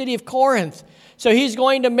do in the city of Corinth. So he's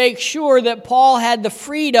going to make sure that Paul had the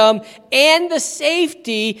freedom and the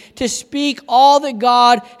safety to speak all that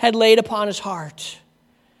God had laid upon his heart.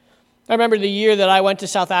 I remember the year that I went to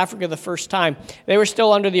South Africa the first time. They were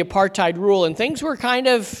still under the apartheid rule, and things were kind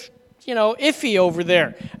of, iffy over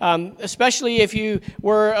there, especially if you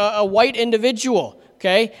were a white individual.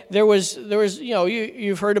 Okay, there was,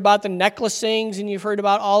 you've heard about the necklacings and you've heard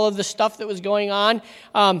about all of the stuff that was going on.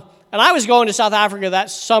 And I was going to South Africa that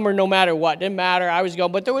summer no matter what. Didn't matter. I was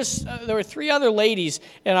going. But there were three other ladies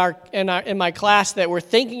in my class that were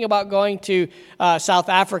thinking about going to South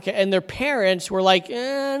Africa, and their parents were like,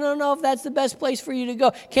 I don't know if that's the best place for you to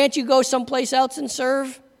go. Can't you go someplace else and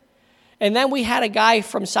serve? And then we had a guy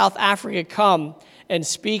from South Africa come and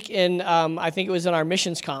speak in, I think it was in our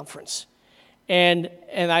missions conference. And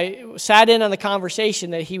I sat in on the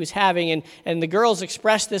conversation that he was having, and the girls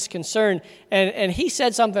expressed this concern, and he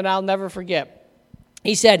said something I'll never forget.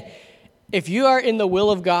 He said, if you are in the will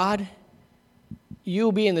of God, you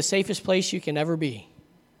will be in the safest place you can ever be.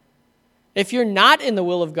 If you're not in the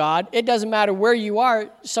will of God, it doesn't matter where you are,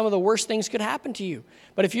 some of the worst things could happen to you.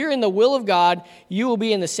 But if you're in the will of God, you will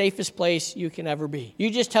be in the safest place you can ever be. You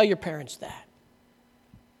just tell your parents that.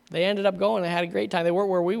 They ended up going. They had a great time. They weren't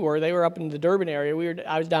where we were. They were up in the Durban area.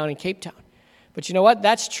 I was down in Cape Town. But you know what?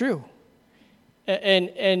 That's true.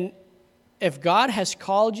 And if God has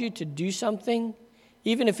called you to do something,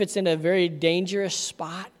 even if it's in a very dangerous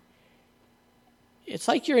spot, it's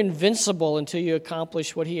like you're invincible until you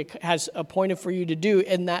accomplish what he has appointed for you to do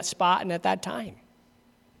in that spot and at that time.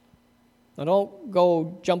 Now, don't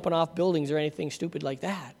go jumping off buildings or anything stupid like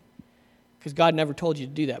that, because God never told you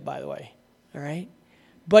to do that, by the way. All right?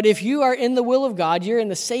 But if you are in the will of God, you're in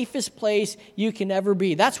the safest place you can ever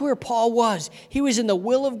be. That's where Paul was. He was in the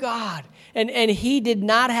will of God, and he did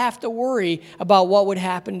not have to worry about what would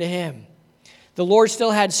happen to him. The Lord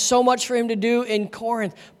still had so much for him to do in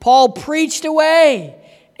Corinth. Paul preached away,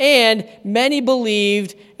 and many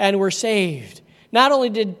believed and were saved. Not only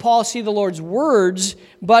did Paul see the Lord's words,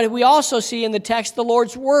 but we also see in the text the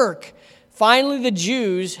Lord's work. Finally, the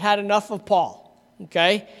Jews had enough of Paul,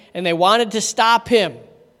 okay? And they wanted to stop him.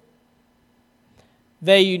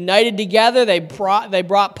 They united together. They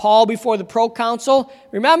brought Paul before the proconsul.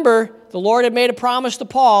 Remember, the Lord had made a promise to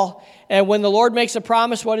Paul, and when the Lord makes a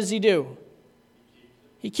promise, what does he do?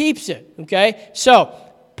 He keeps it, okay? So,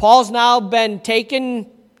 Paul's now been taken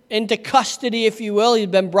into custody, if you will. He's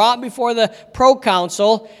been brought before the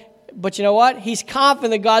proconsul. But you know what? He's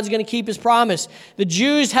confident that God's going to keep his promise. The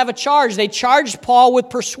Jews have a charge. They charged Paul with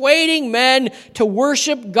persuading men to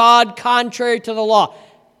worship God contrary to the law.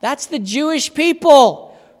 That's the Jewish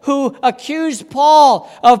people who accused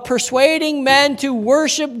Paul of persuading men to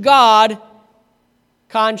worship God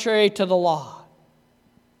contrary to the law.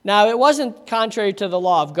 Now, it wasn't contrary to the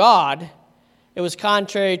law of God. It was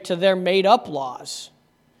contrary to their made-up laws.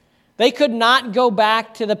 They could not go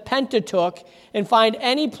back to the Pentateuch and find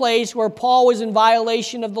any place where Paul was in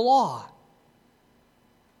violation of the law.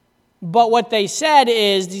 But what they said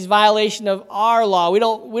is he's violation of our law. We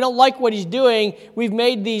don't like what he's doing. We've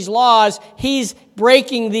made these laws. He's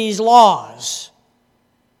breaking these laws.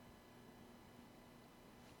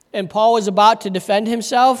 And Paul was about to defend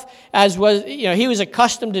himself, as was, he was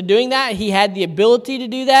accustomed to doing that. He had the ability to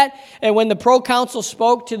do that. And when the proconsul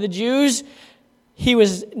spoke to the Jews, he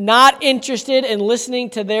was not interested in listening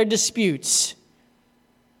to their disputes.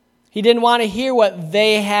 He didn't want to hear what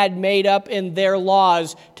they had made up in their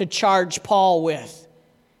laws to charge Paul with.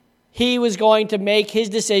 He was going to make his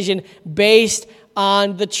decision based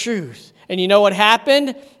on the truth. And you know what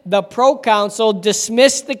happened? The proconsul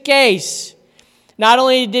dismissed the case. Not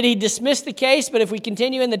only did he dismiss the case, but if we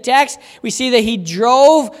continue in the text, we see that he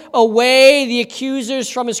drove away the accusers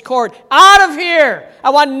from his court. Out of here!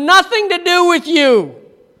 I want nothing to do with you.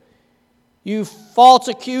 You false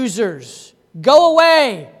accusers. Go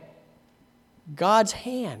away. God's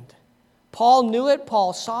hand. Paul knew it.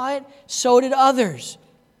 Paul saw it. So did others.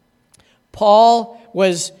 Paul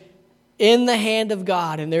was in the hand of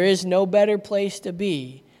God, and there is no better place to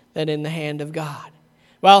be than in the hand of God.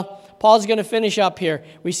 Well, Paul's going to finish up here.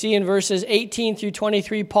 We see in verses 18 through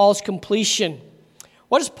 23 Paul's completion.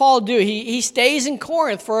 What does Paul do? He stays in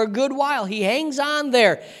Corinth for a good while. He hangs on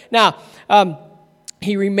there. Now,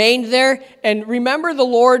 he remained there. And remember, the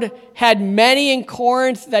Lord had many in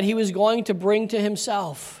Corinth that he was going to bring to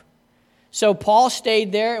himself. So Paul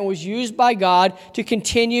stayed there and was used by God to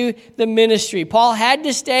continue the ministry. Paul had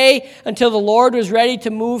to stay until the Lord was ready to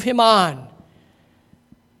move him on.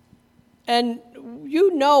 And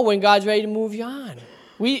you know when God's ready to move you on.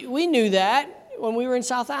 We knew that when we were in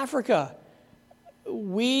South Africa.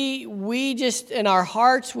 We just, in our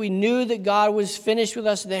hearts, we knew that God was finished with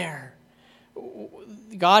us there.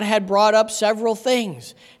 God had brought up several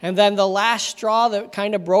things. And then the last straw that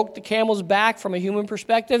kind of broke the camel's back from a human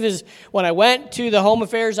perspective is when I went to the Home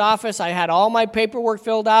Affairs office. I had all my paperwork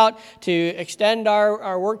filled out to extend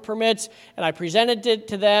our work permits, and I presented it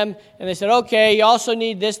to them, and they said, okay, you also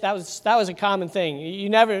need this. That was a common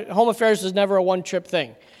thing. Home Affairs was never a one-trip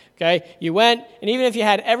thing. Okay? You went, and even if you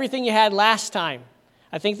had everything you had last time,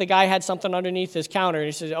 I think the guy had something underneath his counter, and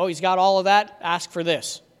he says, oh, he's got all of that? Ask for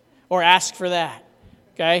this, or ask for that.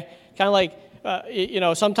 Okay? Kind of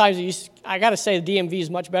like, sometimes I got to say the DMV is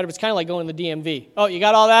much better, but it's kind of like going to the DMV. Oh, you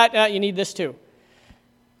got all that? You need this too.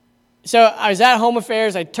 So I was at Home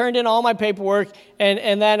Affairs. I turned in all my paperwork,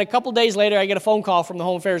 and then a couple days later, I get a phone call from the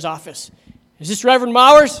Home Affairs office. Is this Reverend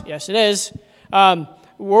Mowers? Yes, it is.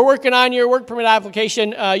 We're working on your work permit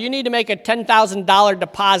application. You need to make a $10,000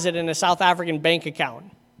 deposit in a South African bank account.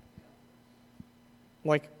 I'm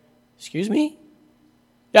like, excuse me?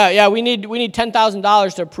 Yeah, we need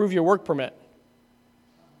 $10,000 to approve your work permit.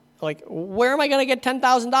 Like, where am I going to get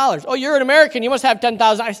 $10,000? Oh, you're an American. You must have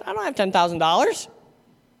 $10,000. I said, I don't have $10,000.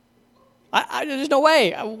 There's no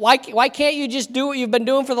way. Why can't you just do what you've been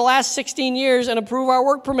doing for the last 16 years and approve our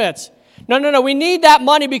work permits? No. We need that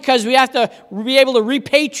money because we have to be able to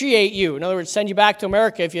repatriate you. In other words, send you back to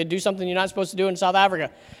America if you do something you're not supposed to do in South Africa.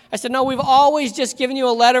 I said, no, we've always just given you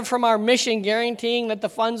a letter from our mission guaranteeing that the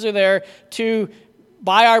funds are there to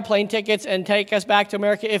buy our plane tickets and take us back to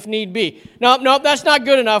America if need be. No, that's not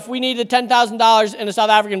good enough. We need the $10,000 in a South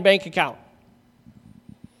African bank account.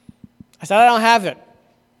 I said, I don't have it.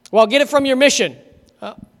 Well, get it from your mission.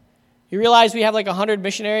 You realize we have like 100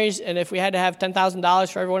 missionaries, and if we had to have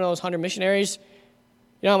 $10,000 for every one of those 100 missionaries,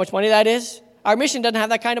 you know how much money that is? Our mission doesn't have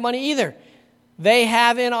that kind of money either. They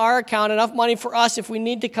have in our account enough money for us if we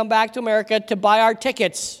need to come back to America to buy our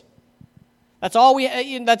tickets. That's all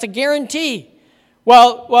that's a guarantee.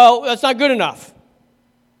 Well, that's not good enough.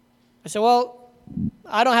 I said, well,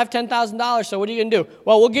 I don't have $10,000, so what are you going to do?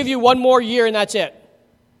 Well, we'll give you one more year and that's it.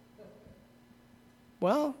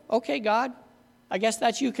 Well, okay, God. I guess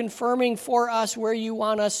that's you confirming for us where you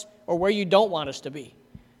want us or where you don't want us to be.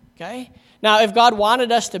 Okay? Now, if God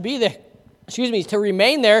wanted us to be there, to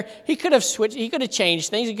remain there, he could have switched, he could have changed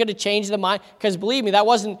things, he could have changed the mind, because believe me, that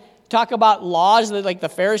wasn't, talk about laws, that like the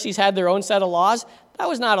Pharisees had their own set of laws. That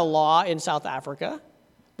was not a law in South Africa,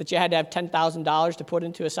 that you had to have $10,000 to put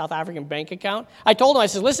into a South African bank account. I told him, I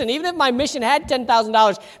said, listen, even if my mission had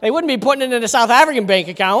 $10,000, they wouldn't be putting it in a South African bank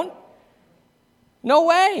account. No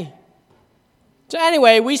way. So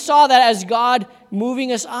anyway, we saw that as God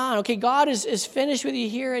moving us on. Okay, God is finished with you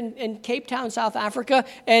here in Cape Town, South Africa,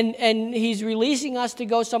 and he's releasing us to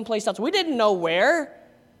go someplace else. We didn't know where,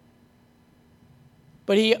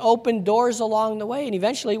 but he opened doors along the way, and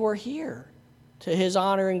eventually we're here to his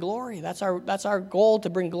honor and glory. That's our goal, to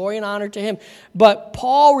bring glory and honor to him. But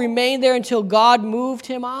Paul remained there until God moved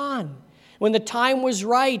him on. When the time was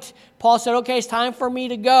right, Paul said, okay, it's time for me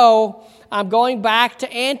to go. I'm going back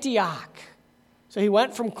to Antioch. So he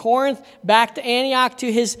went from Corinth back to Antioch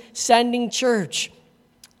to his sending church.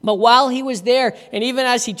 But while he was there, and even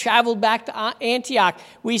as he traveled back to Antioch,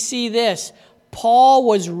 we see this. Paul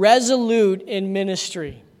was resolute in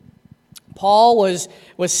ministry. Paul was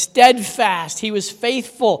steadfast. He was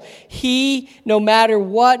faithful. He, no matter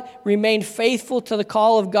what, remained faithful to the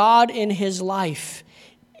call of God in his life.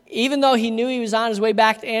 Even though he knew he was on his way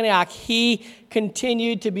back to Antioch, he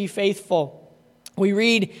continued to be faithful. We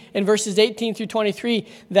read in verses 18 through 23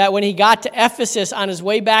 that when he got to Ephesus on his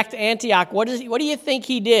way back to Antioch, what do you think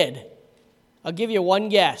he did? I'll give you one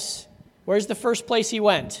guess. Where's the first place he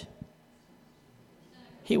went?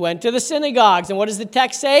 He went to the synagogues. And what does the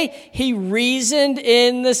text say? He reasoned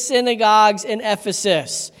in the synagogues in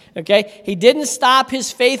Ephesus. Okay? He didn't stop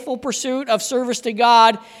his faithful pursuit of service to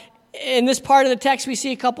God. In this part of the text, we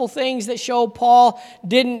see a couple things that show Paul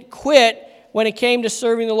didn't quit when it came to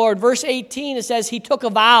serving the Lord. Verse 18, it says he took a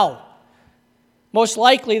vow. Most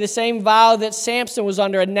likely the same vow that Samson was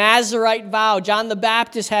under, a Nazirite vow. John the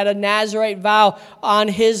Baptist had a Nazirite vow on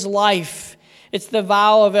his life. It's the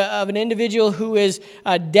vow of an individual who is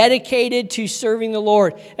dedicated to serving the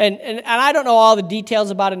Lord. And I don't know all the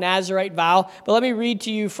details about a Nazirite vow, but let me read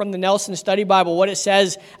to you from the Nelson Study Bible what it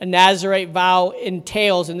says a Nazirite vow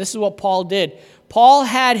entails. And this is what Paul did. Paul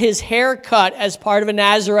had his hair cut as part of a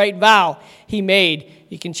Nazirite vow he made.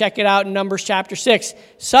 You can check it out in Numbers chapter 6.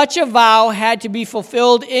 Such a vow had to be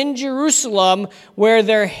fulfilled in Jerusalem where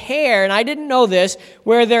their hair, and I didn't know this,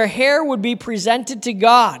 where their hair would be presented to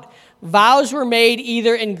God. Vows were made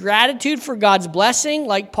either in gratitude for God's blessing,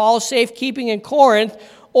 like Paul's safekeeping in Corinth,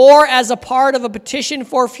 or as a part of a petition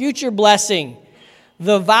for future blessing.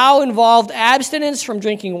 The vow involved abstinence from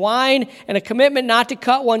drinking wine and a commitment not to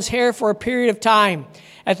cut one's hair for a period of time.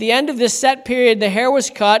 At the end of this set period, the hair was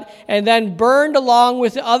cut and then burned along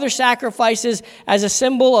with the other sacrifices as a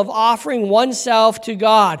symbol of offering oneself to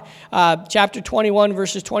God. Chapter 21,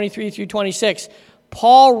 verses 23 through 26.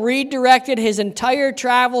 Paul redirected his entire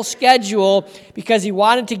travel schedule because he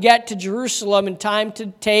wanted to get to Jerusalem in time to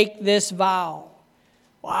take this vow.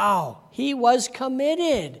 Wow, he was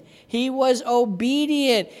committed. He was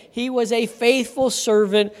obedient. He was a faithful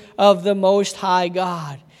servant of the Most High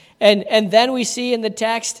God. And then we see in the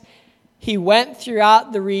text, he went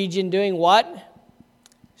throughout the region doing what?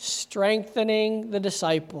 Strengthening the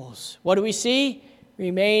disciples. What do we see?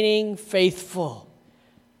 Remaining faithful.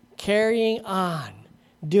 Carrying on.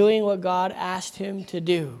 Doing what God asked him to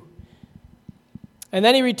do. And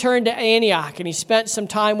then he returned to Antioch, and he spent some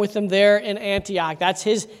time with them there in Antioch. That's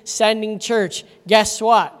his sending church. Guess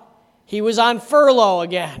what? He was on furlough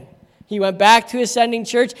again. He went back to his sending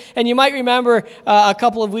church. And you might remember a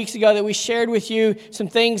couple of weeks ago that we shared with you some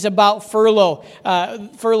things about furlough.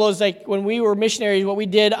 Furlough is like when we were missionaries, what we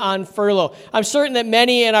did on furlough. I'm certain that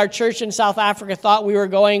many in our church in South Africa thought we were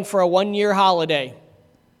going for a one-year holiday.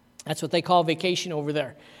 That's what they call vacation over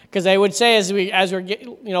there. Because they would say as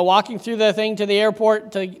we're walking through the thing to the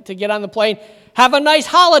airport to get on the plane, have a nice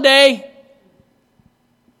holiday.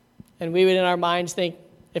 And we would in our minds think,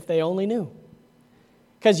 if they only knew.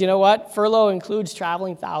 Because you know what? Furlough includes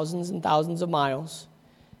traveling thousands and thousands of miles.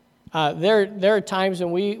 There are times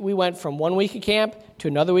when we went from 1 week of camp to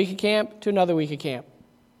another week of camp to another week of camp.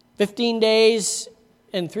 15 days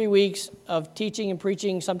and 3 weeks of teaching and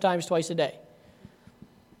preaching, sometimes twice a day.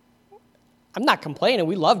 I'm not complaining.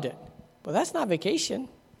 We loved it. But that's not vacation.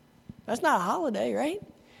 That's not a holiday, right?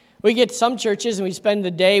 We get to some churches and we spend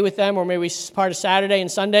the day with them, or maybe part of Saturday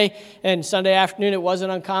and Sunday. And Sunday afternoon, it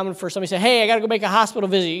wasn't uncommon for somebody to say, hey, I got to go make a hospital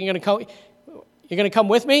visit. You're going to come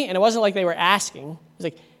with me? And it wasn't like they were asking. It was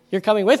like, you're coming with